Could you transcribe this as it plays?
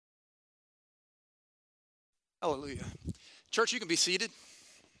Hallelujah. Church, you can be seated.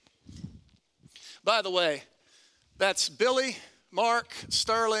 By the way, that's Billy, Mark,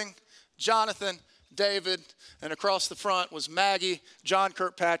 Sterling, Jonathan, David, and across the front was Maggie, John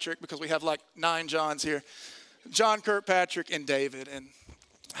Kirkpatrick, because we have like 9 Johns here. John Kirkpatrick and David. And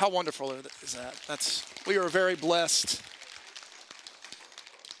how wonderful is that? We are a very blessed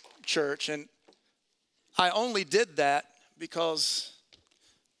church. And I only did that because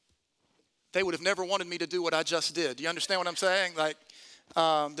they would have never wanted me to do what I just did. Do you understand what I'm saying?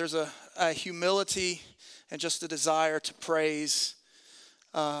 There's a humility and just a desire to praise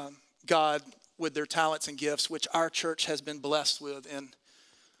God with their talents and gifts, which our church has been blessed with in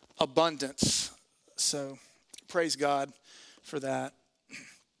abundance. So praise God for that.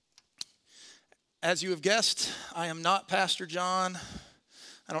 As you have guessed, I am not Pastor John.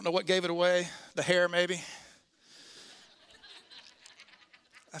 I don't know what gave it away. The hair, maybe.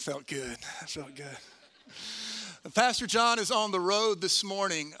 I felt good. Pastor John is on the road this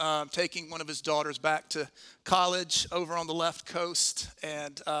morning, taking one of his daughters back to college over on the left coast,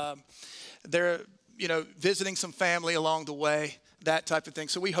 and they're, visiting some family along the way, that type of thing.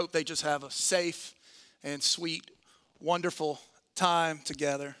 So we hope they just have a safe and sweet, wonderful time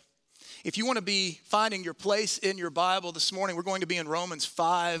together. If you want to be finding your place in your Bible this morning, we're going to be in Romans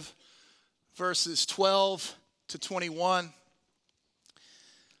 5, verses 12 to 21.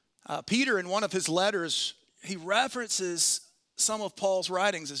 Peter, in one of his letters, he references some of Paul's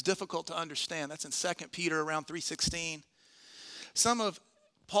writings as difficult to understand. That's in 2 Peter around 3:16. Some of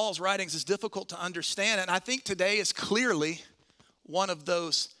Paul's writings is difficult to understand, and I think today is clearly one of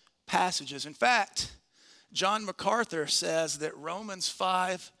those passages. In fact, John MacArthur says that Romans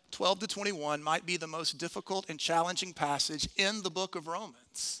 5, 12 to 21 might be the most difficult and challenging passage in the book of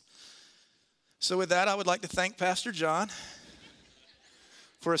Romans. So with that, I would like to thank Pastor John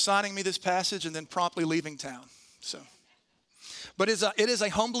for assigning me this passage and then promptly leaving town. But it is a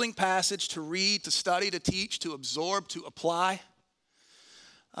humbling passage to read, to study, to teach, to absorb, to apply.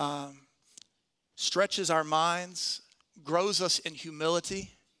 Stretches our minds, grows us in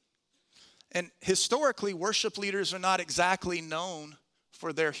humility. And historically, worship leaders are not exactly known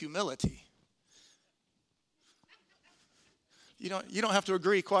for their humility. You don't have to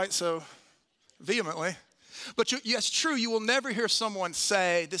agree quite so vehemently. But yes, true, you will never hear someone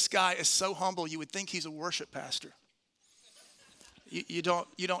say, this guy is so humble, you would think he's a worship pastor. You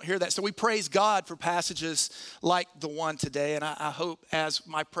don't hear that. So we praise God for passages like the one today. And I hope, as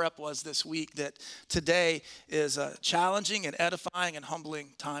my prep was this week, that today is a challenging and edifying and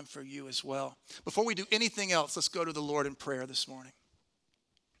humbling time for you as well. Before we do anything else, let's go to the Lord in prayer this morning.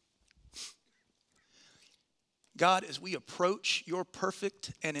 God, as we approach your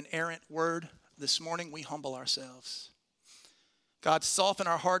perfect and inerrant word this morning, we humble ourselves. God, soften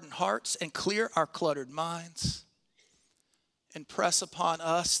our hardened hearts and clear our cluttered minds. And press upon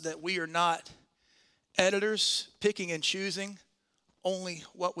us that we are not editors picking and choosing only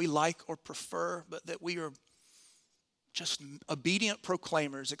what we like or prefer, but that we are just obedient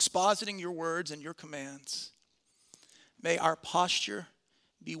proclaimers, expositing your words and your commands. May our posture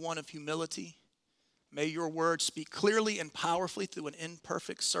be one of humility. May your word speak clearly and powerfully through an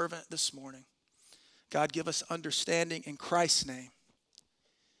imperfect servant this morning. God, give us understanding in Christ's name.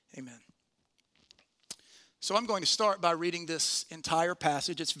 Amen. So I'm going to start by reading this entire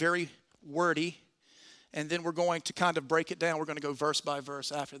passage. It's very wordy, and then we're going to kind of break it down. We're going to go verse by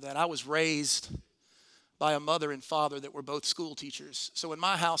verse after that. I was raised by a mother and father that were both school teachers. So in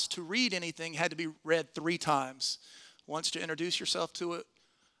my house, to read anything had to be read 3 times. Once to introduce yourself to it,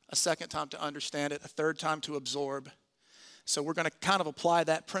 a second time to understand it, a third time to absorb. So we're going to kind of apply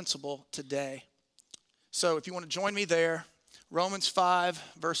that principle today. So if you want to join me there, Romans 5,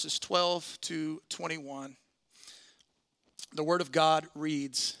 verses 12 to 21. The word of God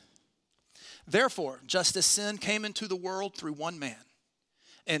reads, "Therefore, just as sin came into the world through one man,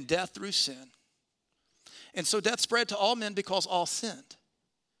 and death through sin, and so death spread to all men because all sinned.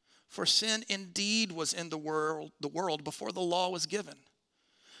 For sin indeed was in the world before the law was given.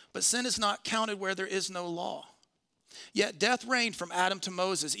 But sin is not counted where there is no law. Yet death reigned from Adam to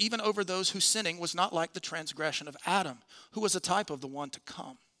Moses, even over those whose sinning was not like the transgression of Adam, who was a type of the one to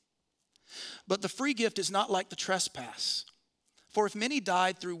come. But the free gift is not like the trespass. For if many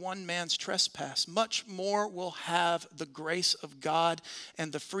died through one man's trespass, much more will have the grace of God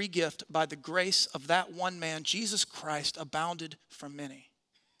and the free gift by the grace of that one man, Jesus Christ, abounded for many.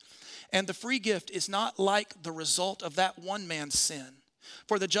 And the free gift is not like the result of that one man's sin.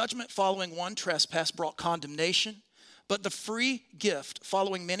 For the judgment following one trespass brought condemnation, but the free gift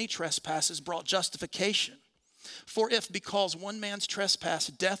following many trespasses brought justification. For if because one man's trespass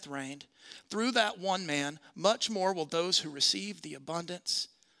death reigned, through that one man, much more will those who receive the abundance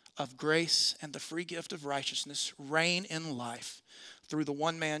of grace and the free gift of righteousness reign in life through the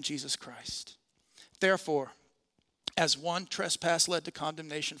one man, Jesus Christ. Therefore, as one trespass led to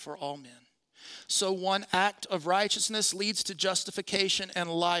condemnation for all men, so one act of righteousness leads to justification and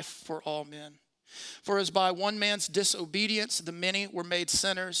life for all men. For as by one man's disobedience the many were made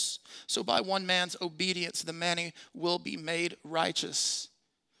sinners, so by one man's obedience the many will be made righteous.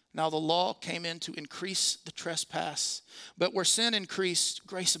 Now the law came in to increase the trespass, but where sin increased,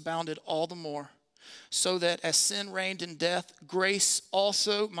 grace abounded all the more, so that as sin reigned in death, grace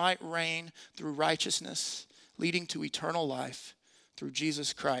also might reign through righteousness, leading to eternal life through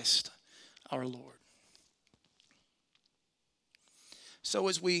Jesus Christ our Lord. So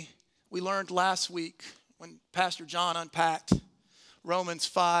as we learned last week when Pastor John unpacked Romans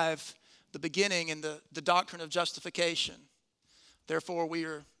 5, the beginning and the doctrine of justification. Therefore,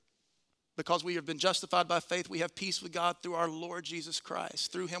 because we have been justified by faith, we have peace with God through our Lord Jesus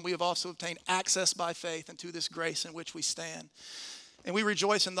Christ. Through him we have also obtained access by faith into this grace in which we stand. And we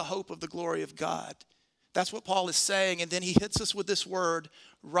rejoice in the hope of the glory of God. That's what Paul is saying. And then he hits us with this word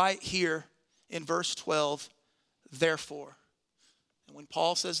right here in verse 12, therefore. And when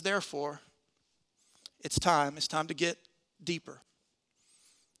Paul says therefore, it's time to get deeper.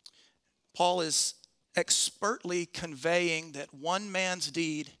 Paul is expertly conveying that one man's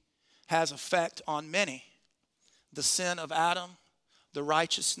deed has effect on many. The sin of Adam, the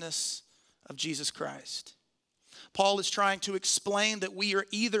righteousness of Jesus Christ. Paul is trying to explain that we are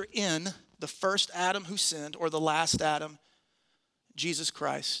either in the first Adam who sinned or the last Adam, Jesus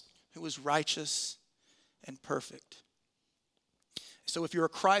Christ, who was righteous and perfect. So if you're a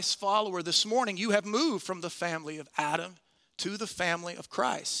Christ follower this morning, you have moved from the family of Adam to the family of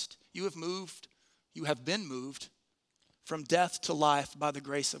Christ. You have been moved from death to life by the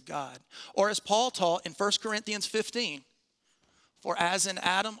grace of God. Or as Paul taught in 1 Corinthians 15, for as in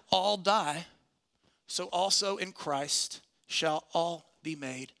Adam all die, so also in Christ shall all be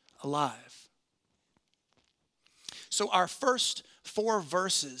made alive. So our first 4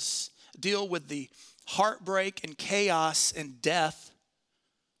 verses deal with the heartbreak and chaos and death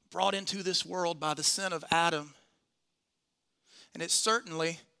brought into this world by the sin of Adam. And it's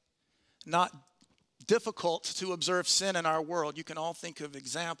certainly not difficult to observe sin in our world. You can all think of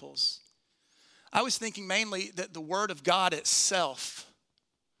examples. I was thinking mainly that the Word of God itself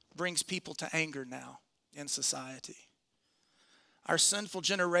brings people to anger now in society. Our sinful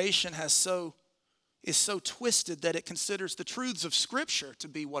generation is so twisted that it considers the truths of Scripture to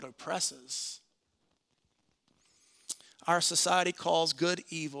be what oppresses. Our society calls good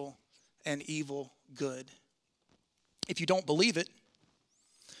evil and evil good. If you don't believe it,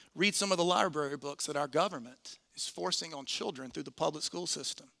 read some of the library books that our government is forcing on children through the public school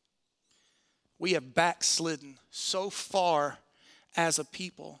system. We have backslidden so far as a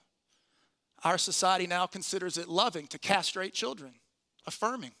people. Our society now considers it loving to castrate children,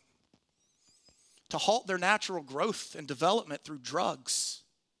 affirming, to halt their natural growth and development through drugs.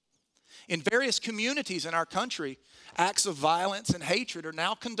 In various communities in our country, acts of violence and hatred are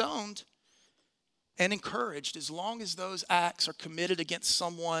now condoned and encouraged as long as those acts are committed against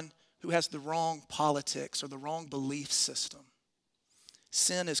someone who has the wrong politics or the wrong belief system.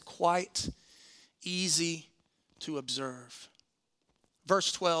 Sin is quite easy to observe.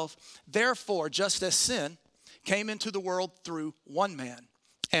 Verse 12, therefore, just as sin came into the world through one man,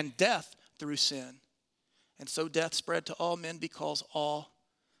 and death through sin, and so death spread to all men because all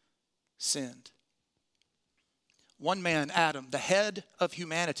sinned. One man, Adam, the head of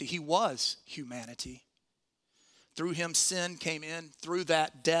humanity, he was humanity. Through him, sin came in. Through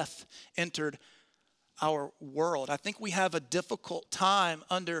that, death entered our world. I think we have a difficult time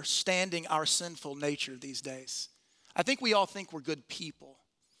understanding our sinful nature these days. I think we all think we're good people,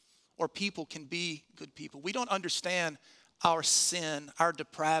 or people can be good people. We don't understand our sin, our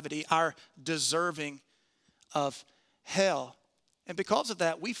depravity, our deserving of hell. And because of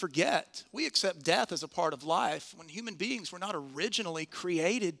that, we accept death as a part of life when human beings were not originally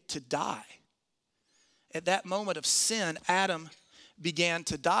created to die. At that moment of sin, Adam began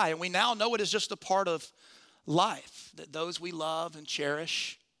to die. And we now know it is just a part of life, that those we love and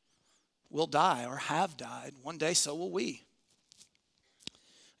cherish will die or have died. One day, so will we.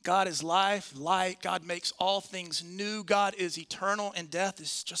 God is life, light. God makes all things new. God is eternal, and death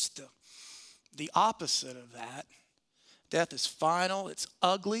is just the opposite of that. Death is final, it's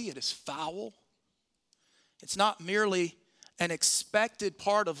ugly, it is foul. It's not merely an expected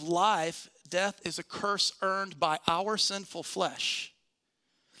part of life. Death is a curse earned by our sinful flesh.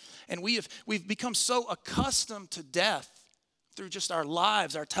 And we've become so accustomed to death through just our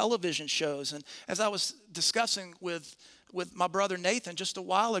lives, our television shows. And as I was discussing with my brother Nathan just a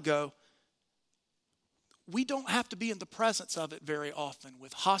while ago, we don't have to be in the presence of it very often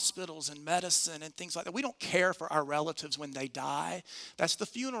with hospitals and medicine and things like that. We don't care for our relatives when they die. That's the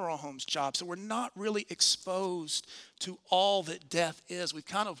funeral home's job. So we're not really exposed to all that death is. We've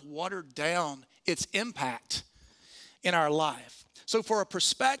kind of watered down its impact in our life. So for a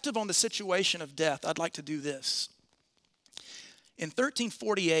perspective on the situation of death, I'd like to do this. In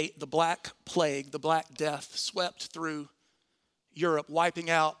 1348, the Black Plague, the Black Death, swept through Europe, wiping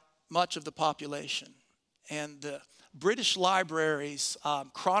out much of the population. And the British Library's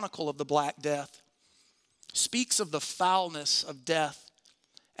Chronicle of the Black Death speaks of the foulness of death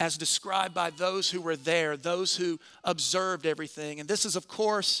as described by those who were there, those who observed everything. And this has, of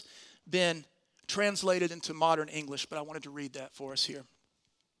course, been translated into modern English, but I wanted to read that for us here.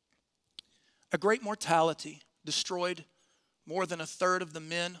 A great mortality destroyed more than a third of the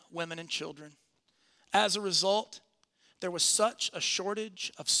men, women, and children. As a result, there was such a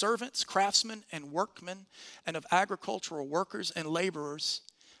shortage of servants, craftsmen, and workmen, and of agricultural workers and laborers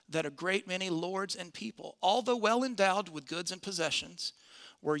that a great many lords and people, although well endowed with goods and possessions,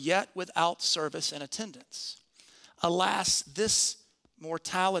 were yet without service and attendance. Alas, this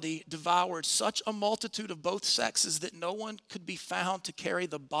mortality devoured such a multitude of both sexes that no one could be found to carry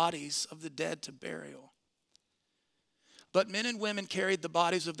the bodies of the dead to burial. But men and women carried the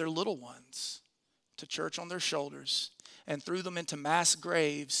bodies of their little ones to church on their shoulders and threw them into mass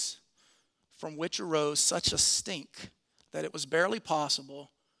graves from which arose such a stink that it was barely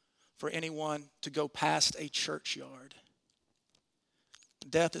possible for anyone to go past a churchyard.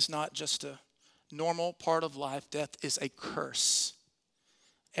 Death is not just a normal part of life. Death is a curse.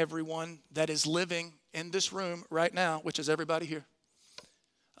 Everyone that is living in this room right now, which is everybody here,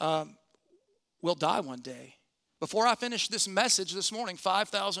 will die one day. Before I finish this message this morning,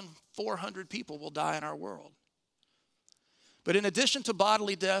 5,400 people will die in our world. But in addition to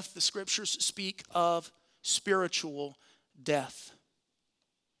bodily death, the scriptures speak of spiritual death.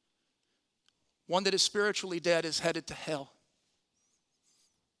 One that is spiritually dead is headed to hell.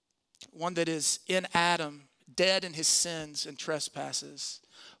 One that is in Adam, dead in his sins and trespasses.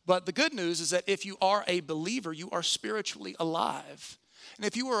 But the good news is that if you are a believer, you are spiritually alive. And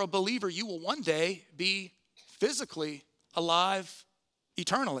if you are a believer, you will one day be physically alive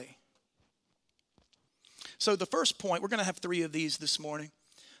eternally. So the first point, we're going to have 3 of these this morning.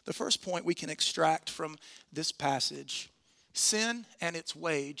 The first point we can extract from this passage: sin and its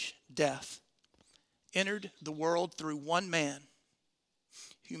wage, death, entered the world through one man.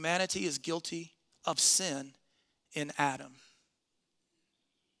 Humanity is guilty of sin in Adam.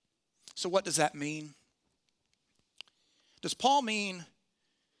 So what does that mean? Does Paul mean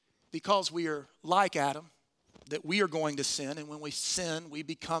because we are like Adam that we are going to sin, and when we sin, we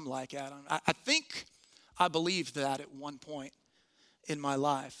become like Adam? I think I believed that at one point in my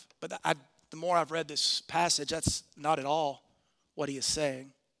life. But the more I've read this passage, that's not at all what he is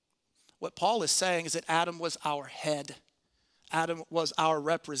saying. What Paul is saying is that Adam was our head. Adam was our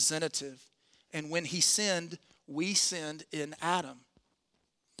representative. And when he sinned, we sinned in Adam.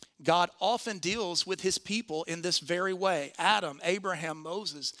 God often deals with his people in this very way. Adam, Abraham,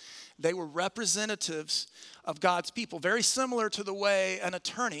 Moses, they were representatives of God's people, very similar to the way an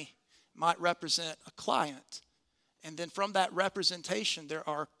attorney might represent a client. And then from that representation, there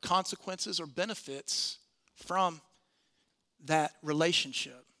are consequences or benefits from that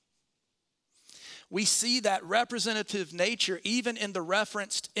relationship. We see that representative nature even in the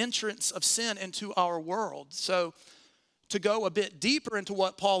referenced entrance of sin into our world. So to go a bit deeper into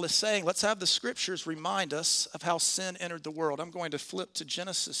what Paul is saying, let's have the scriptures remind us of how sin entered the world. I'm going to flip to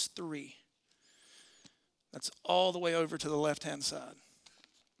Genesis 3. That's all the way over to the left-hand side.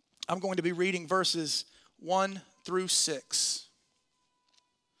 I'm going to be reading verses 1 through 6.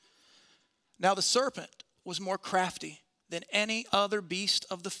 Now the serpent was more crafty than any other beast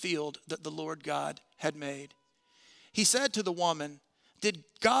of the field that the Lord God had made. He said to the woman, "Did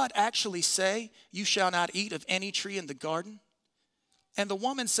God actually say, 'You shall not eat of any tree in the garden'?" And the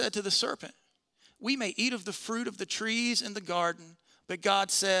woman said to the serpent, "We may eat of the fruit of the trees in the garden, but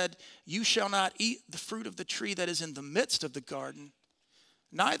God said, 'You shall not eat the fruit of the tree that is in the midst of the garden,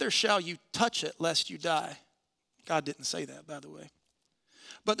 neither shall you touch it lest you die.'" God didn't say that, by the way.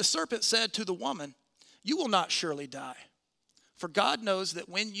 But the serpent said to the woman, "You will not surely die. For God knows that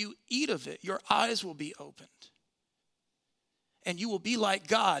when you eat of it, your eyes will be opened, and you will be like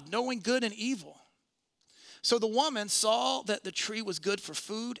God, knowing good and evil." So the woman saw that the tree was good for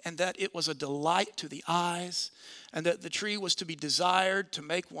food, and that it was a delight to the eyes, and that the tree was to be desired to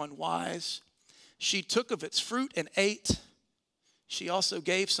make one wise. She took of its fruit and ate. She also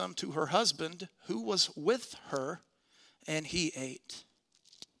gave some to her husband who was with her, and he ate.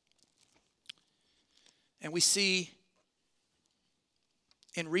 And we see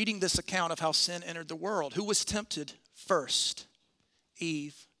in reading this account of how sin entered the world, who was tempted first?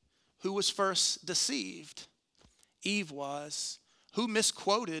 Eve. Who was first deceived? Eve was. Who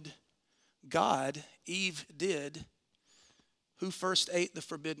misquoted God? Eve did. Who first ate the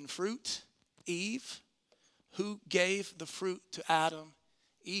forbidden fruit? Eve. Who gave the fruit to Adam?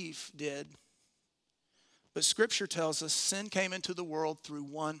 Eve did. But Scripture tells us sin came into the world through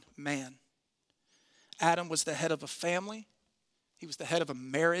one man. Adam was the head of a family. He was the head of a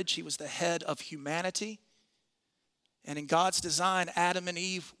marriage. He was the head of humanity. And in God's design, Adam and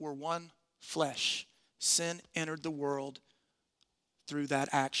Eve were one flesh. Sin entered the world through that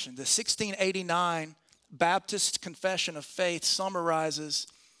action. The 1689 Baptist Confession of Faith summarizes,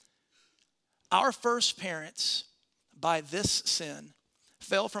 our first parents, by this sin,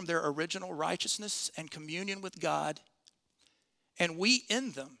 fell from their original righteousness and communion with God, and we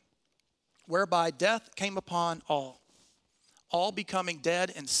in them, whereby death came upon all becoming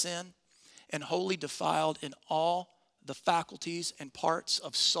dead in sin and wholly defiled in all the faculties and parts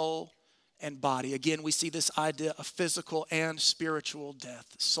of soul and body. Again, we see this idea of physical and spiritual death,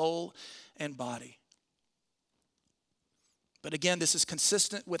 soul and body. But again, this is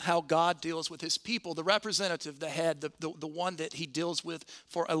consistent with how God deals with his people, the representative, the head, the one that he deals with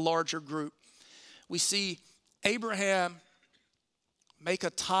for a larger group. We see Abraham make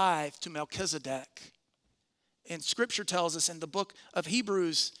a tithe to Melchizedek. And Scripture tells us in the book of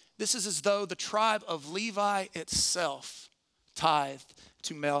Hebrews, this is as though the tribe of Levi itself tithed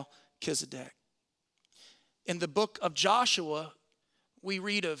to Melchizedek. In the book of Joshua, we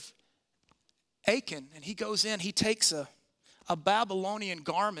read of Achan, and he goes in, he takes a Babylonian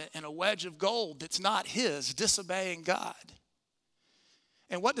garment and a wedge of gold that's not his, disobeying God.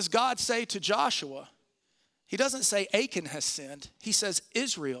 And what does God say to Joshua? He doesn't say Achan has sinned. He says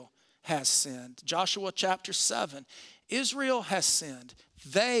Israel has sinned. Joshua chapter 7. Israel has sinned.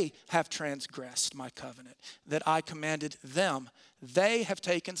 They have transgressed my covenant that I commanded them. They have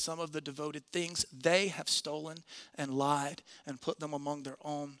taken some of the devoted things. They have stolen and lied and put them among their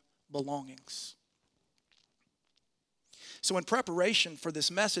own belongings. So in preparation for this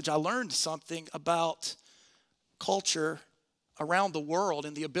message, I learned something about culture around the world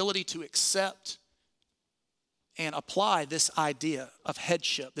and the ability to accept and apply this idea of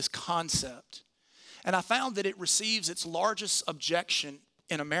headship, this concept. And I found that it receives its largest objection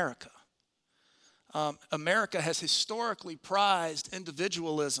in America. America has historically prized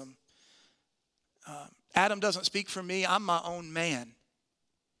individualism. Adam doesn't speak for me, I'm my own man.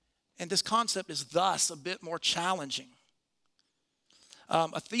 And this concept is thus a bit more challenging.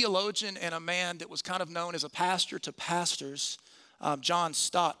 A theologian and a man that was kind of known as a pastor to pastors, John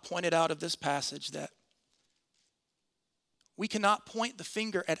Stott, pointed out of this passage that we cannot point the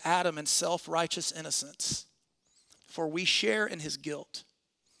finger at Adam in self-righteous innocence, for we share in his guilt.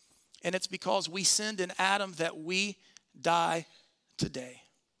 And it's because we sinned in Adam that we die today.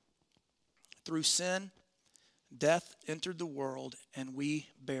 Through sin, death entered the world, and we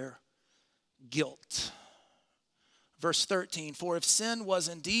bear guilt. Verse 13, for if sin was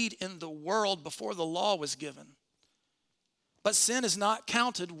indeed in the world before the law was given, but sin is not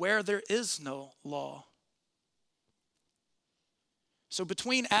counted where there is no law. So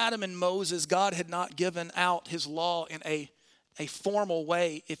between Adam and Moses, God had not given out his law in a formal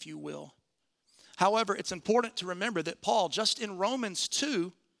way, if you will. However, it's important to remember that Paul, just in Romans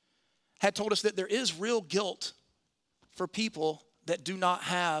 2, had told us that there is real guilt for people that do not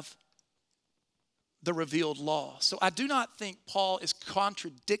have the revealed law. So I do not think Paul is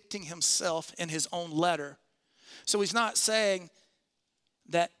contradicting himself in his own letter. So he's not saying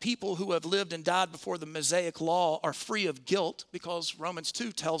that people who have lived and died before the Mosaic law are free of guilt, because Romans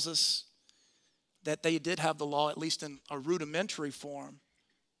 2 tells us that they did have the law, at least in a rudimentary form.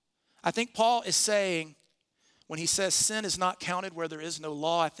 I think Paul is saying, when he says sin is not counted where there is no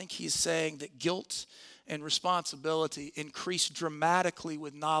law, I think he's saying that guilt and responsibility increase dramatically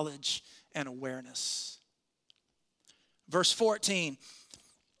with knowledge and awareness. Verse 14,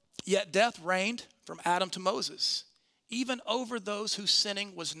 yet death reigned from Adam to Moses, even over those whose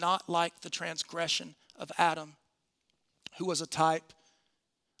sinning was not like the transgression of Adam, who was a type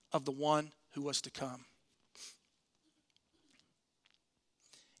of the one who was to come.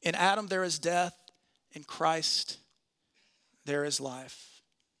 In Adam there is death, in Christ there is life.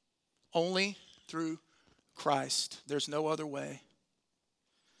 Only through Christ. There's no other way.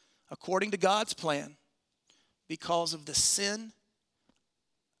 According to God's plan, because the sin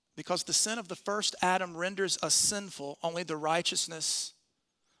of the first Adam renders us sinful, only the righteousness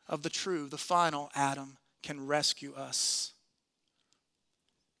of the true, the final Adam, can rescue us.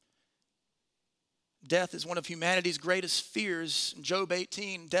 Death is one of humanity's greatest fears. In Job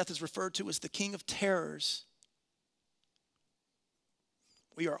 18, death is referred to as the king of terrors.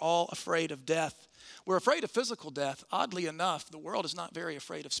 We are all afraid of death. We're afraid of physical death. Oddly enough, the world is not very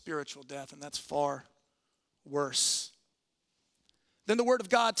afraid of spiritual death, and that's far worse. Then the Word of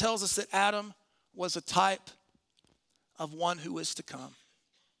God tells us that Adam was a type of one who is to come.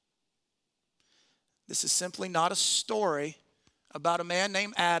 This is simply not a story about a man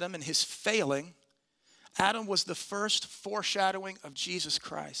named Adam and his failing. Adam was the first foreshadowing of Jesus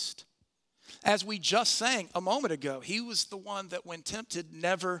Christ. As we just sang a moment ago, he was the one that when tempted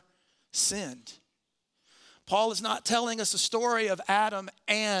never sinned. Paul is not telling us a story of Adam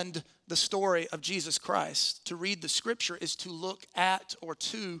and the story of Jesus Christ. To read the scripture is to look at or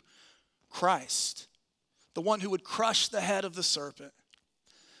to Christ, the one who would crush the head of the serpent,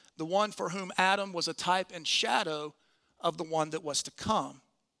 the one for whom Adam was a type and shadow of the one that was to come.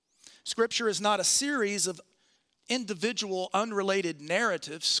 Scripture is not a series of individual, unrelated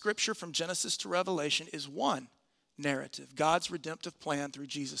narratives. Scripture from Genesis to Revelation is one narrative, God's redemptive plan through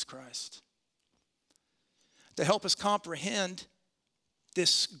Jesus Christ. To help us comprehend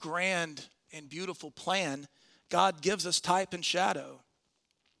this grand and beautiful plan, God gives us type and shadow.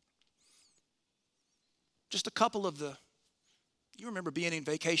 Just a couple of you remember being in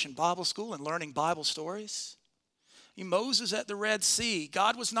vacation Bible school and learning Bible stories? Moses at the Red Sea.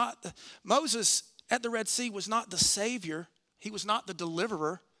 Moses at the Red Sea was not the Savior. He was not the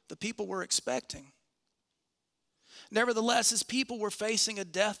deliverer the people were expecting. Nevertheless, his people were facing a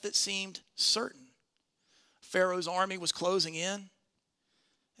death that seemed certain. Pharaoh's army was closing in,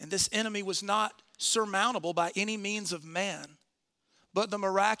 and this enemy was not surmountable by any means of man. But the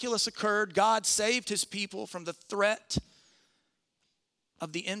miraculous occurred. God saved his people from the threat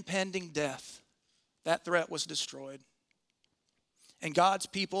of the impending death. That threat was destroyed. And God's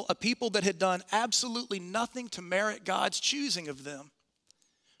people, a people that had done absolutely nothing to merit God's choosing of them,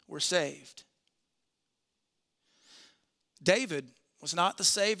 were saved. David was not the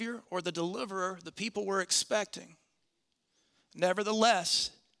Savior or the deliverer the people were expecting.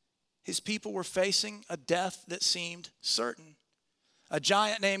 Nevertheless, his people were facing a death that seemed certain. A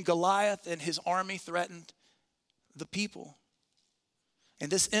giant named Goliath and his army threatened the people.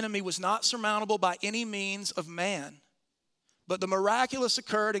 And this enemy was not surmountable by any means of man. But the miraculous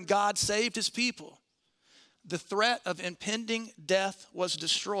occurred and God saved his people. The threat of impending death was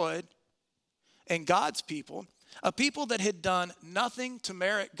destroyed. And God's people, a people that had done nothing to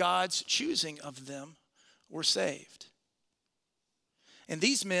merit God's choosing of them, were saved. And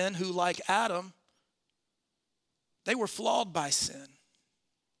these men who, like Adam, they were flawed by sin.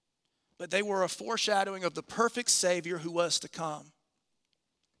 But they were a foreshadowing of the perfect Savior who was to come.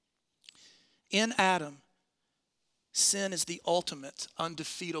 In Adam, sin is the ultimate,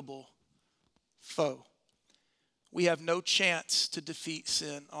 undefeatable foe. We have no chance to defeat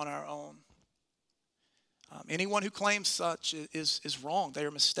sin on our own. Anyone who claims such is wrong. They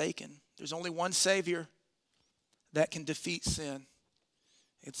are mistaken. There's only one Savior that can defeat sin.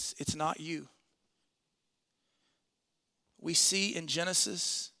 It's not you. We see in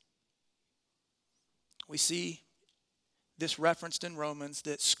Genesis, we see this referenced in Romans,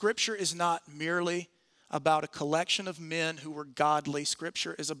 that Scripture is not merely about a collection of men who were godly.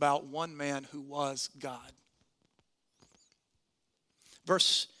 Scripture is about one man who was God.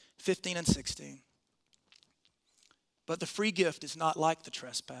 Verse 15 and 16. But the free gift is not like the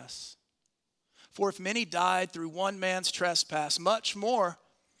trespass. For if many died through one man's trespass, much more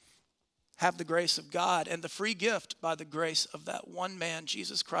have the grace of God and the free gift by the grace of that one man,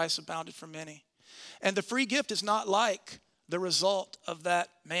 Jesus Christ, abounded for many. And the free gift is not like the result of that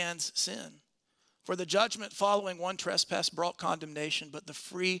man's sin. For the judgment following one trespass brought condemnation, but the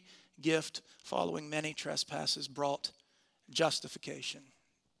free gift following many trespasses brought justification.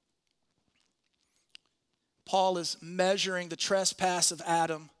 Paul is measuring the trespass of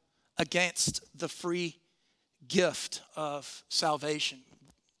Adam against the free gift of salvation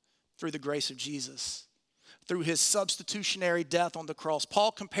through the grace of Jesus, through his substitutionary death on the cross.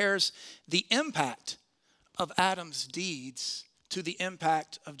 Paul compares the impact of Adam's deeds to the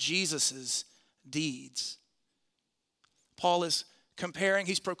impact of Jesus's deeds. Paul is comparing,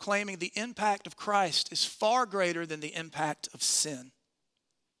 he's proclaiming the impact of Christ is far greater than the impact of sin.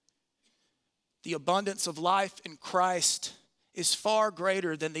 The abundance of life in Christ is far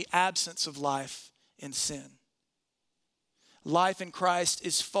greater than the absence of life in sin. Life in Christ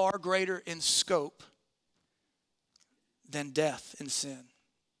is far greater in scope than death in sin.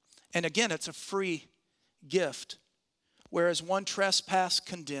 And again, it's a free gift. Whereas one trespass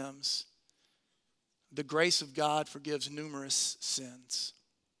condemns, the grace of God forgives numerous sins.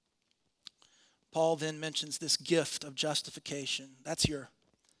 Paul then mentions this gift of justification. That's your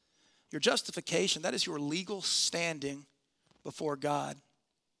justification. That is your legal standing before God.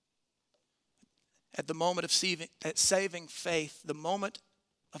 At the moment of saving faith, the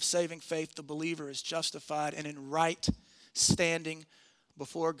believer is justified and in right standing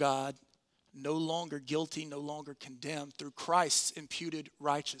before God, no longer guilty, no longer condemned, through Christ's imputed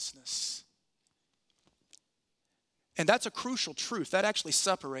righteousness. And that's a crucial truth. That actually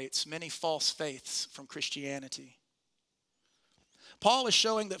separates many false faiths from Christianity. Paul is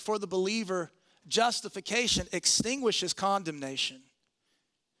showing that for the believer, justification extinguishes condemnation.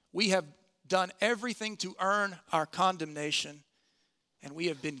 We have done everything to earn our condemnation, and we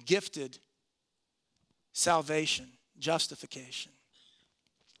have been gifted salvation, justification.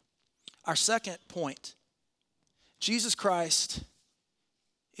 Our second point, Jesus Christ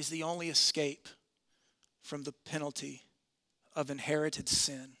is the only escape from the penalty of inherited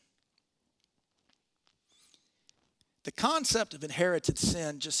sin. The concept of inherited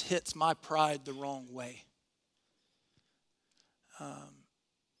sin just hits my pride the wrong way.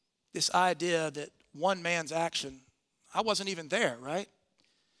 This idea that one man's action, I wasn't even there, right?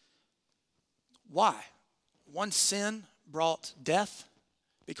 Why? One sin brought death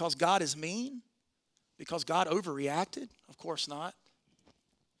because God is mean? Because God overreacted? Of course not.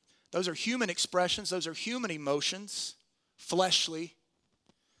 Those are human expressions. Those are human emotions, fleshly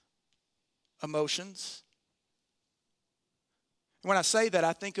emotions. When I say that,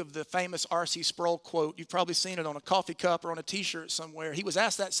 I think of the famous R.C. Sproul quote. You've probably seen it on a coffee cup or on a t-shirt somewhere. He was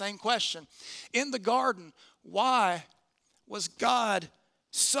asked that same question. In the garden, why was God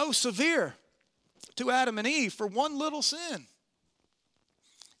so severe to Adam and Eve for one little sin?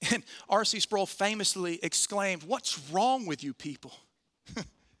 And R.C. Sproul famously exclaimed, "What's wrong with you people?"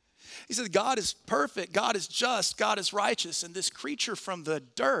 He said, God is perfect, God is just, God is righteous, and this creature from the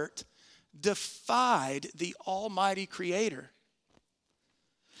dirt defied the Almighty Creator.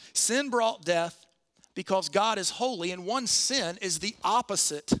 Sin brought death because God is holy, and one sin is the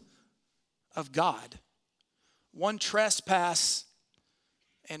opposite of God. One trespass,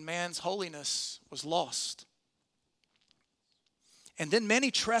 and man's holiness was lost. And then many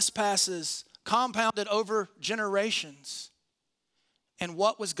trespasses compounded over generations. And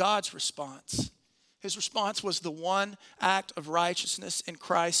what was God's response? His response was the one act of righteousness in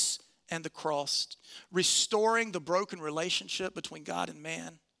Christ and the cross, restoring the broken relationship between God and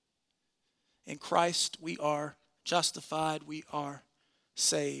man. In Christ we are justified, we are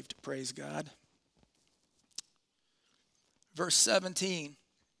saved, praise God. Verse 17.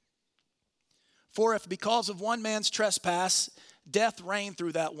 For if because of one man's trespass, death reigned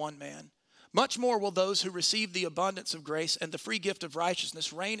through that one man, much more will those who receive the abundance of grace and the free gift of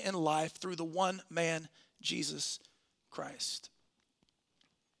righteousness reign in life through the one man, Jesus Christ.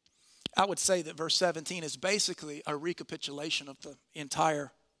 I would say that verse 17 is basically a recapitulation of the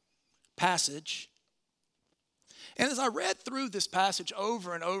entire passage. And as I read through this passage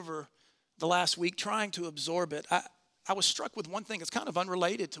over and over the last week, trying to absorb it, I was struck with one thing. It's kind of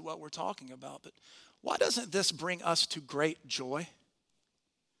unrelated to what we're talking about, but why doesn't this bring us to great joy?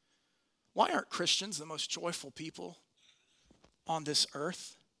 Why aren't Christians the most joyful people on this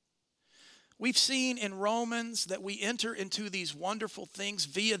earth? We've seen in Romans that we enter into these wonderful things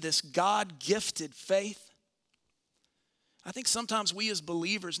via this God-gifted faith. I think sometimes we as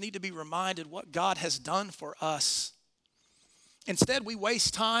believers need to be reminded what God has done for us. Instead, we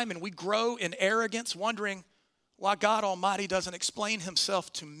waste time and we grow in arrogance, wondering why God Almighty doesn't explain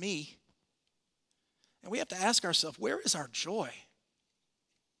himself to me. And we have to ask ourselves, where is our joy?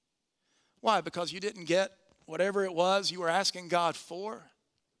 Why? Because you didn't get whatever it was you were asking God for?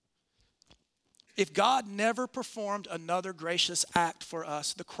 If God never performed another gracious act for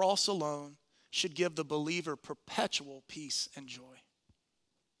us, the cross alone should give the believer perpetual peace and joy.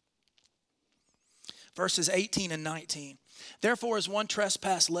 Verses 18 and 19. Therefore, as one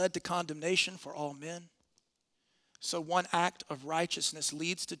trespass led to condemnation for all men, so one act of righteousness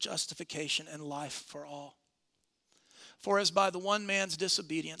leads to justification and life for all. For as by the one man's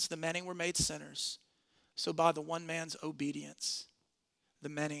disobedience the many were made sinners, so by the one man's obedience the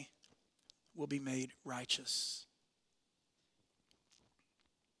many will be made righteous.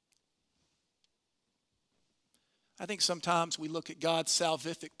 I think sometimes we look at God's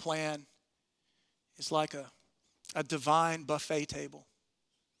salvific plan as like a divine buffet table.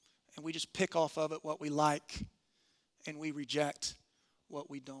 and we just pick off of it what we like, and we reject what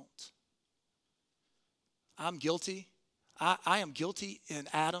we don't. I'm guilty. I am guilty in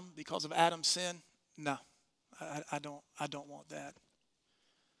Adam because of Adam's sin. No, I don't want that.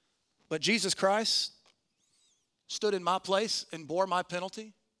 But Jesus Christ stood in my place and bore my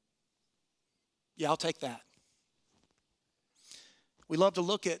penalty. Yeah, I'll take that. We love to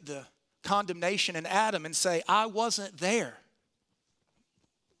look at the condemnation in Adam and say, I wasn't there.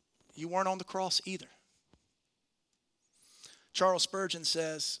 You weren't on the cross either. Charles Spurgeon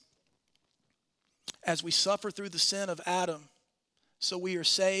says, as we suffer through the sin of Adam, so we are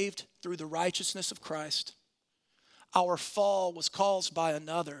saved through the righteousness of Christ. Our fall was caused by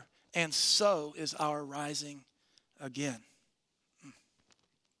another, and so is our rising again.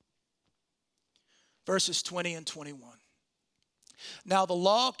 Verses 20 and 21. Now the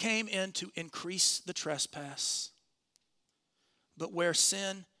law came in to increase the trespass, but where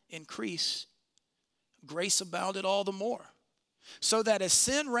sin increased, grace abounded all the more. So that as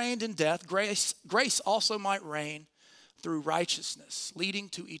sin reigned in death, grace also might reign through righteousness, leading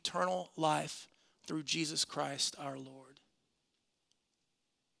to eternal life through Jesus Christ our Lord.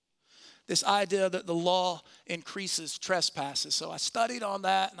 This idea that the law increases trespasses. So I studied on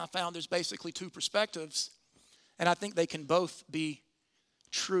that, and I found there's basically two perspectives, and I think they can both be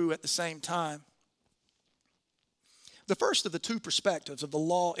true at the same time. The first of the two perspectives of the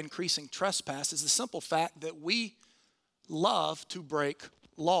law increasing trespass is the simple fact that we love to break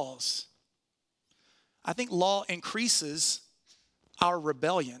laws. I think law increases our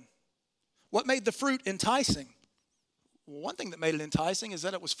rebellion. What made the fruit enticing? Well, one thing that made it enticing is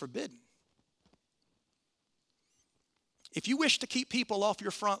that it was forbidden. If you wish to keep people off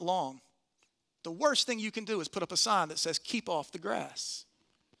your front lawn, the worst thing you can do is put up a sign that says, keep off the grass.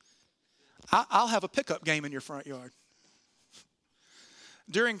 I'll have a pickup game in your front yard.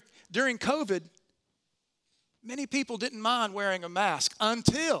 During COVID, many people didn't mind wearing a mask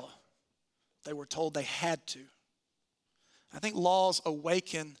until they were told they had to. I think laws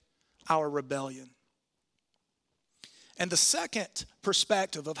awaken our rebellion. And the second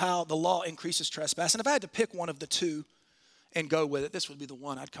perspective of how the law increases trespass, and if I had to pick one of the two and go with it, this would be the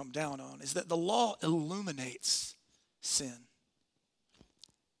one I'd come down on, is that the law illuminates sin.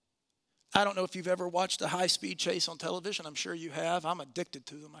 I don't know if you've ever watched a high-speed chase on television. I'm sure you have. I'm addicted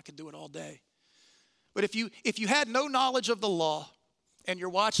to them. I could do it all day. But if you had no knowledge of the law and you're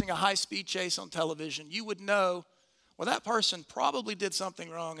watching a high-speed chase on television, you would know, well, that person probably did something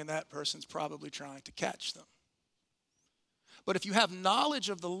wrong and that person's probably trying to catch them. But if you have knowledge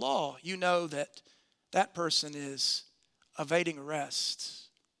of the law, you know that that person is evading arrest.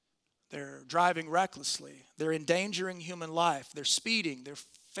 They're driving recklessly. They're endangering human life. They're speeding. They're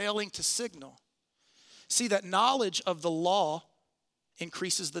failing to signal. See, that knowledge of the law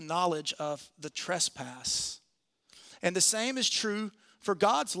increases the knowledge of the trespass. And the same is true for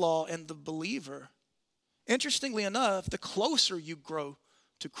God's law and the believer. Interestingly enough, the closer you grow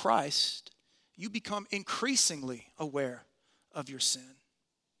to Christ, you become increasingly aware of your sin.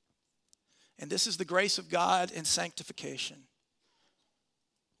 And this is the grace of God in sanctification.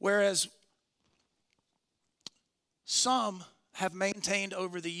 Whereas some have maintained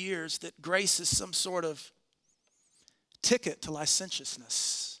over the years that grace is some sort of ticket to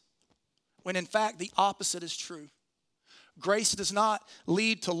licentiousness, when in fact the opposite is true. Grace does not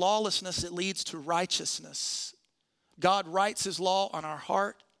lead to lawlessness, it leads to righteousness. God writes his law on our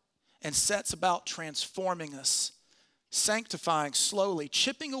heart and sets about transforming us, sanctifying slowly,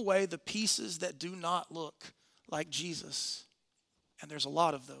 chipping away the pieces that do not look like Jesus. And there's a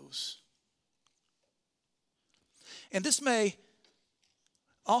lot of those. And this may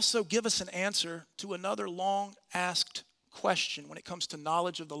also give us an answer to another long-asked question when it comes to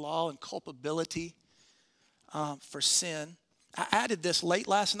knowledge of the law and culpability for sin. I added this late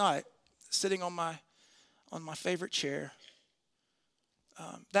last night, sitting on my favorite chair.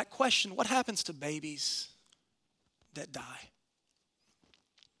 That question, what happens to babies that die?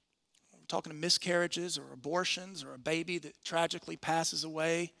 We're talking to miscarriages or abortions or a baby that tragically passes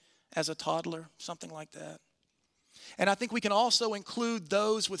away as a toddler, something like that. And I think we can also include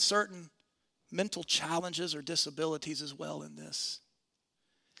those with certain mental challenges or disabilities as well in this.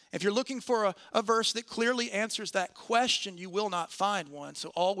 If you're looking for a verse that clearly answers that question, you will not find one.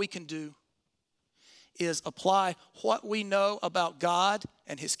 So all we can do is apply what we know about God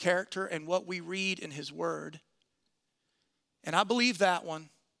and his character and what we read in his word. And I believe that one,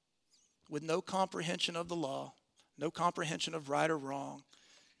 with no comprehension of the law, no comprehension of right or wrong,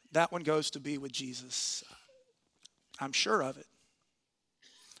 that one goes to be with Jesus. I'm sure of it.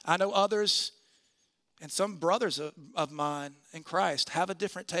 I know others And some brothers of mine in Christ have a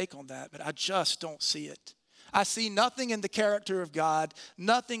different take on that, but I just don't see it. I see nothing in the character of God,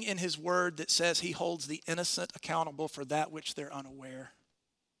 nothing in his word that says he holds the innocent accountable for that which they're unaware.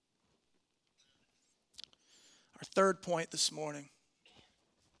 Our third point this morning: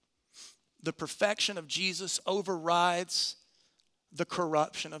 the perfection of Jesus overrides the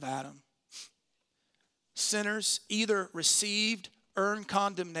corruption of Adam. Sinners either received earned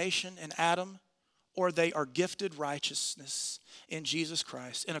condemnation in Adam, or they are gifted righteousness in Jesus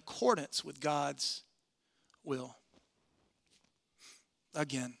Christ in accordance with God's will.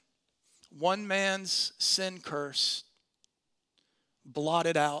 Again, one man's sin curse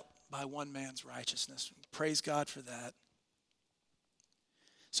blotted out by one man's righteousness. Praise God for that.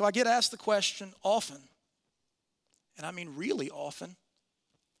 So I get asked the question often, and I mean really often.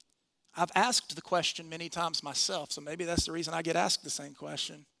 I've asked the question many times myself, so maybe that's the reason I get asked the same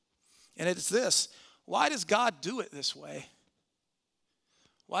question. And it's this: why does God do it this way?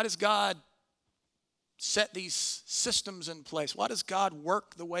 Why does God set these systems in place? Why does God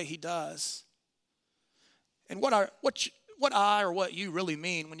work the way he does? And what you really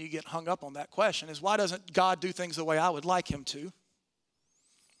mean when you get hung up on that question is, why doesn't God do things the way I would like him to?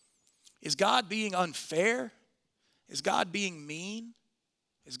 Is God being unfair? Is God being mean?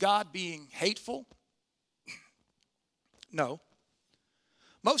 Is God being hateful? No.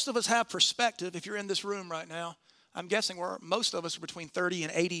 Most of us have perspective. If you're in this room right now, I'm guessing most of us are between 30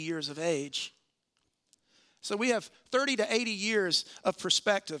 and 80 years of age. So we have 30 to 80 years of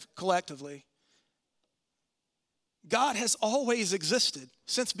perspective collectively. God has always existed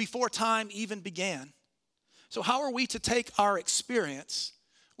since before time even began. So how are we to take our experience,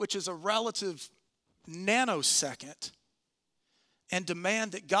 which is a relative nanosecond, and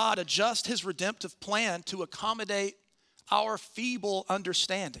demand that God adjust his redemptive plan to accommodate our feeble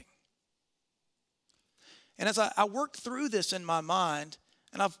understanding? And as I worked through this in my mind,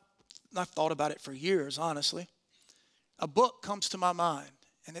 and I've thought about it for years, honestly, a book comes to my mind.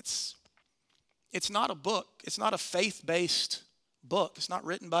 And it's not a book. It's not a faith-based book. It's not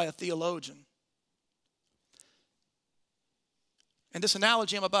written by a theologian. And this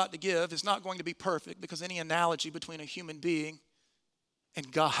analogy I'm about to give is not going to be perfect, because any analogy between a human being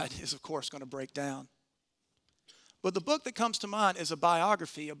and God is, of course, going to break down. But the book that comes to mind is a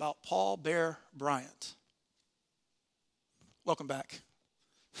biography about Paul Bear Bryant. Welcome back.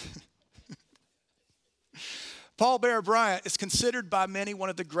 Paul Bear Bryant is considered by many one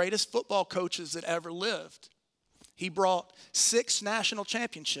of the greatest football coaches that ever lived. He brought 6 national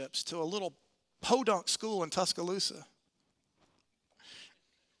championships to a little podunk school in Tuscaloosa.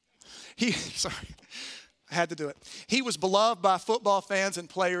 I had to do it. He was beloved by football fans and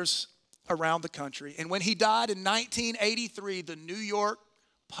players around the country. And when he died in 1983, the New York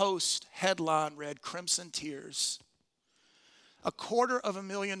Post headline read, "Crimson Tears."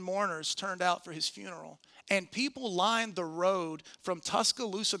 250,000 mourners turned out for his funeral. And people lined the road from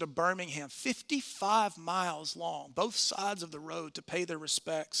Tuscaloosa to Birmingham, 55 miles long, both sides of the road, to pay their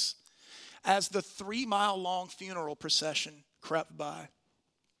respects as the 3-mile-long funeral procession crept by.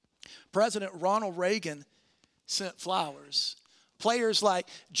 President Ronald Reagan sent flowers. Players like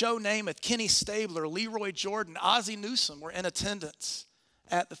Joe Namath, Kenny Stabler, Leroy Jordan, Ozzie Newsome were in attendance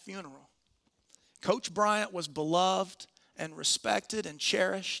at the funeral. Coach Bryant was beloved and respected and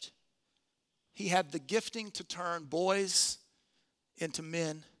cherished. He had the gifting to turn boys into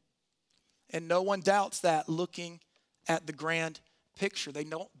men. And no one doubts that looking at the grand picture. They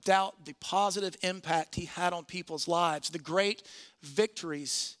don't doubt the positive impact he had on people's lives, the great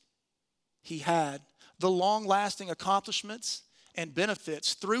victories he had, the long-lasting accomplishments and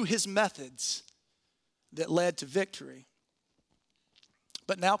benefits through his methods that led to victory.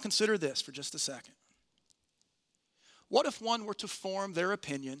 But now consider this for just a second. What if one were to form their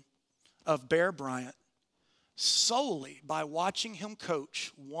opinion of Bear Bryant solely by watching him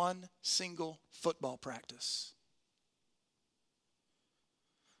coach one single football practice?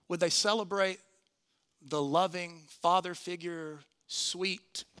 Would they celebrate the loving father figure,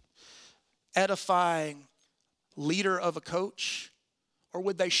 sweet, edifying leader of a coach? Or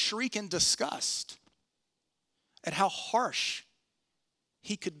would they shriek in disgust at how harsh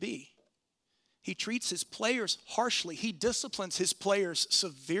he could be? He treats his players harshly. He disciplines his players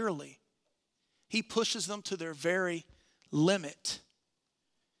severely. He pushes them to their very limit.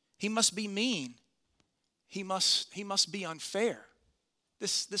 He must be mean. He must be unfair.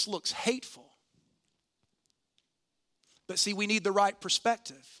 This looks hateful. But see, we need the right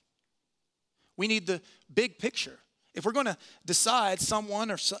perspective. We need the big picture. If we're going to decide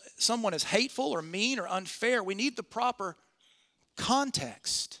someone is hateful or mean or unfair, we need the proper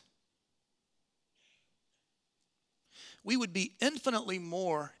context. we would be infinitely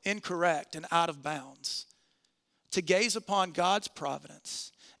more incorrect and out of bounds to gaze upon God's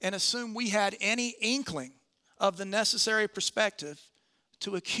providence and assume we had any inkling of the necessary perspective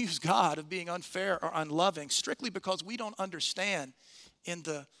to accuse God of being unfair or unloving strictly because we don't understand in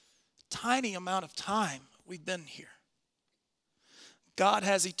the tiny amount of time we've been here. God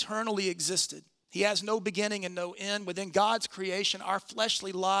has eternally existed. He has no beginning and no end. Within God's creation, our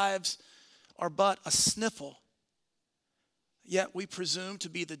fleshly lives are but a sniffle. Yet we presume to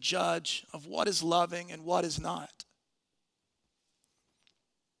be the judge of what is loving and what is not.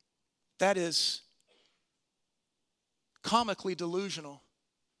 That is comically delusional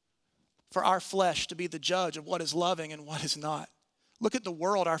for our flesh to be the judge of what is loving and what is not. Look at the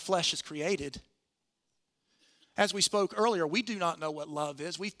world our flesh has created. As we spoke earlier, we do not know what love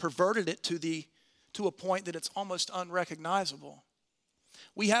is. We've perverted it to a point that it's almost unrecognizable.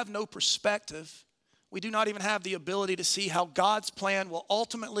 We have no perspective. We do not even have the ability to see how God's plan will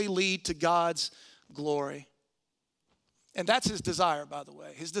ultimately lead to God's glory. And that's his desire, by the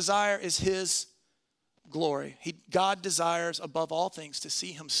way. His desire is his glory. God desires above all things to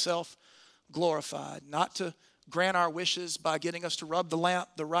see himself glorified, not to grant our wishes by getting us to rub the lamp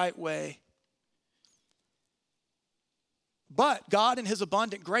the right way. But God in his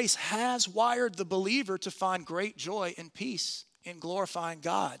abundant grace has wired the believer to find great joy and peace in glorifying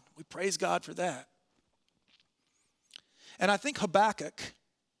God. We praise God for that. And I think Habakkuk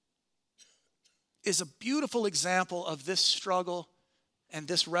is a beautiful example of this struggle and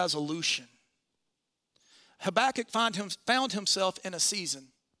this resolution. Habakkuk found himself in a season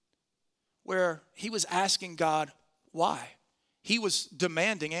where he was asking God why. He was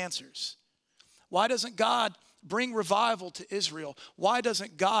demanding answers. Why doesn't God bring revival to Israel? Why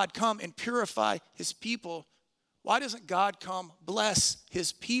doesn't God come and purify his people? Why doesn't God come bless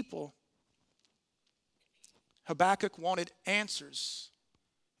his people? Habakkuk wanted answers.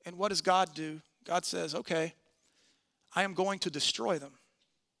 And what does God do? God says, okay, I am going to destroy them.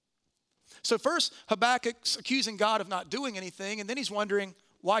 So first, Habakkuk's accusing God of not doing anything, and then he's wondering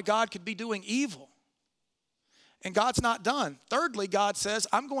why God could be doing evil. And God's not done. Thirdly, God says,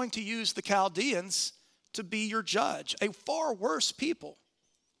 I'm going to use the Chaldeans to be your judge, a far worse people.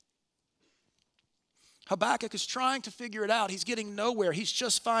 Habakkuk is trying to figure it out. He's getting nowhere. He's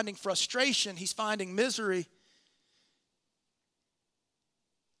just finding frustration. He's finding misery.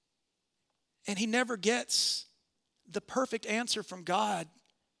 And he never gets the perfect answer from God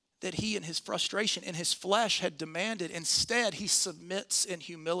that he in his frustration in his flesh had demanded. Instead, he submits in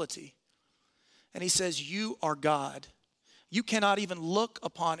humility. And he says, you are God. You cannot even look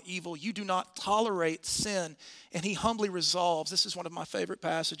upon evil. You do not tolerate sin. And he humbly resolves, this is one of my favorite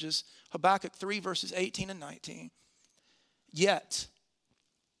passages, Habakkuk 3 verses 18 and 19. Yet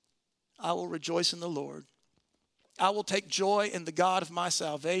I will rejoice in the Lord. I will take joy in the God of my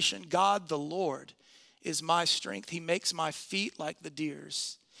salvation. God the Lord is my strength. He makes my feet like the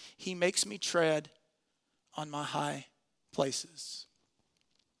deer's. He makes me tread on my high places.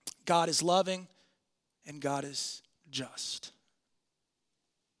 God is loving and God is just.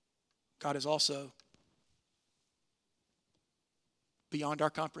 God is also beyond our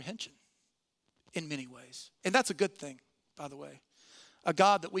comprehension in many ways. And that's a good thing, by the way. A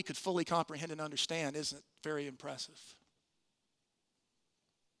God that we could fully comprehend and understand isn't very impressive.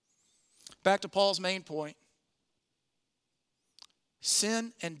 Back to Paul's main point.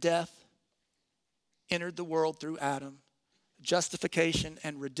 Sin and death entered the world through Adam. Justification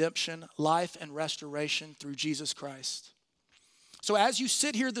and redemption, life and restoration through Jesus Christ. So as you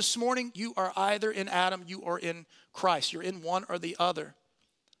sit here this morning, you are either in Adam, you are in Christ. You're in one or the other.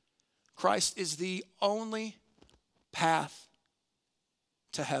 Christ is the only path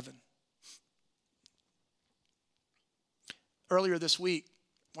to heaven. Earlier this week,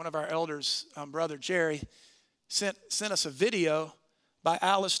 one of our elders, Brother Jerry, sent us a video by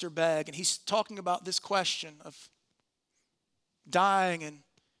Alistair Begg, and he's talking about this question of dying and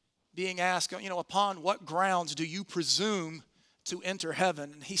being asked, upon what grounds do you presume to enter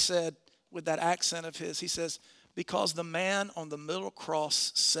heaven? And he said, with that accent of his, he says, because the man on the middle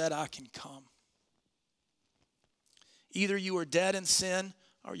cross said, I can come. Either you are dead in sin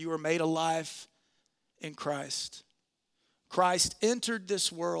or you are made alive in Christ. Christ entered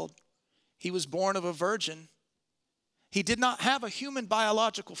this world. He was born of a virgin. He did not have a human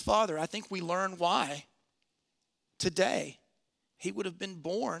biological father. I think we learn why today. He would have been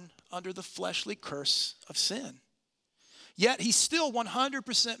born under the fleshly curse of sin. Yet he's still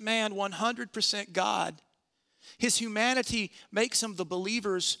 100% man, 100% God. His humanity makes him the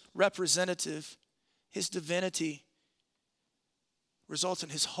believer's representative. His divinity results in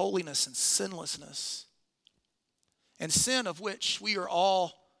his holiness and sinlessness. And sin, of which we are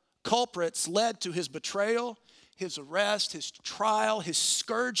all culprits, led to his betrayal, his arrest, his trial, his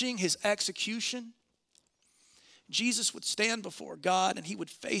scourging, his execution. Jesus would stand before God and he would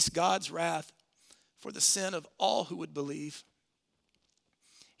face God's wrath for the sin of all who would believe.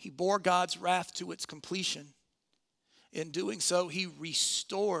 He bore God's wrath to its completion. In doing so, he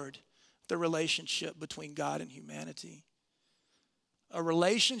restored the relationship between God and humanity. A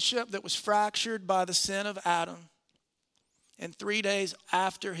relationship that was fractured by the sin of Adam. And 3 days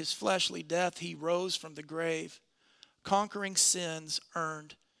after his fleshly death, he rose from the grave, conquering sin's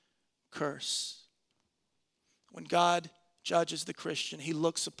earned curse. When God judges the Christian, he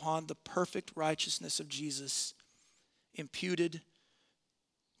looks upon the perfect righteousness of Jesus imputed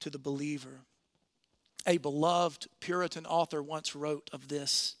to the believer. A beloved Puritan author once wrote of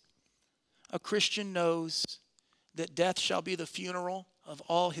this: a Christian knows that death shall be the funeral of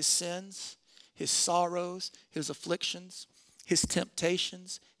all his sins, his sorrows, his afflictions, his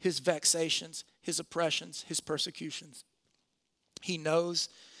temptations, his vexations, his oppressions, his persecutions. He knows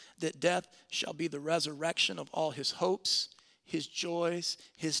that death shall be the resurrection of all his hopes, his joys,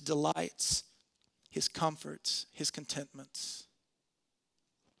 his delights, his comforts, his contentments.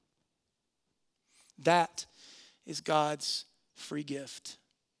 That is God's free gift.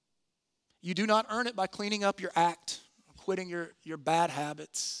 You do not earn it by cleaning up your act, quitting your bad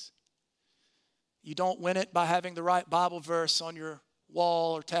habits. You don't win it by having the right Bible verse on your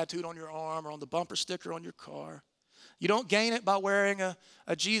wall or tattooed on your arm or on the bumper sticker on your car. You don't gain it by wearing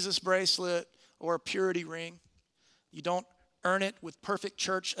a Jesus bracelet or a purity ring. You don't earn it with perfect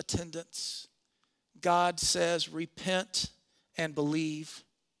church attendance. God says, repent and believe.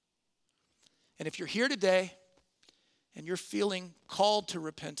 And if you're here today and you're feeling called to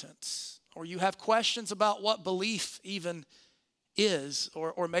repentance, or you have questions about what belief even is,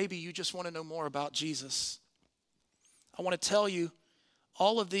 or maybe you just want to know more about Jesus, I want to tell you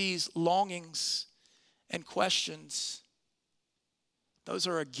all of these longings and questions, those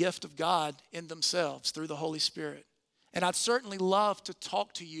are a gift of God in themselves through the Holy Spirit. And I'd certainly love to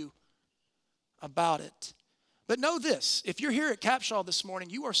talk to you about it. But know this, if you're here at Capshaw this morning,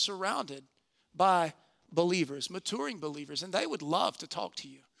 you are surrounded by believers, maturing believers, and they would love to talk to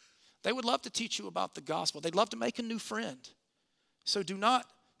you. They would love to teach you about the gospel. They'd love to make a new friend. So do not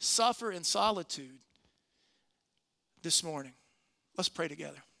suffer in solitude this morning. Let's pray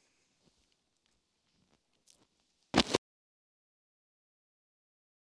together.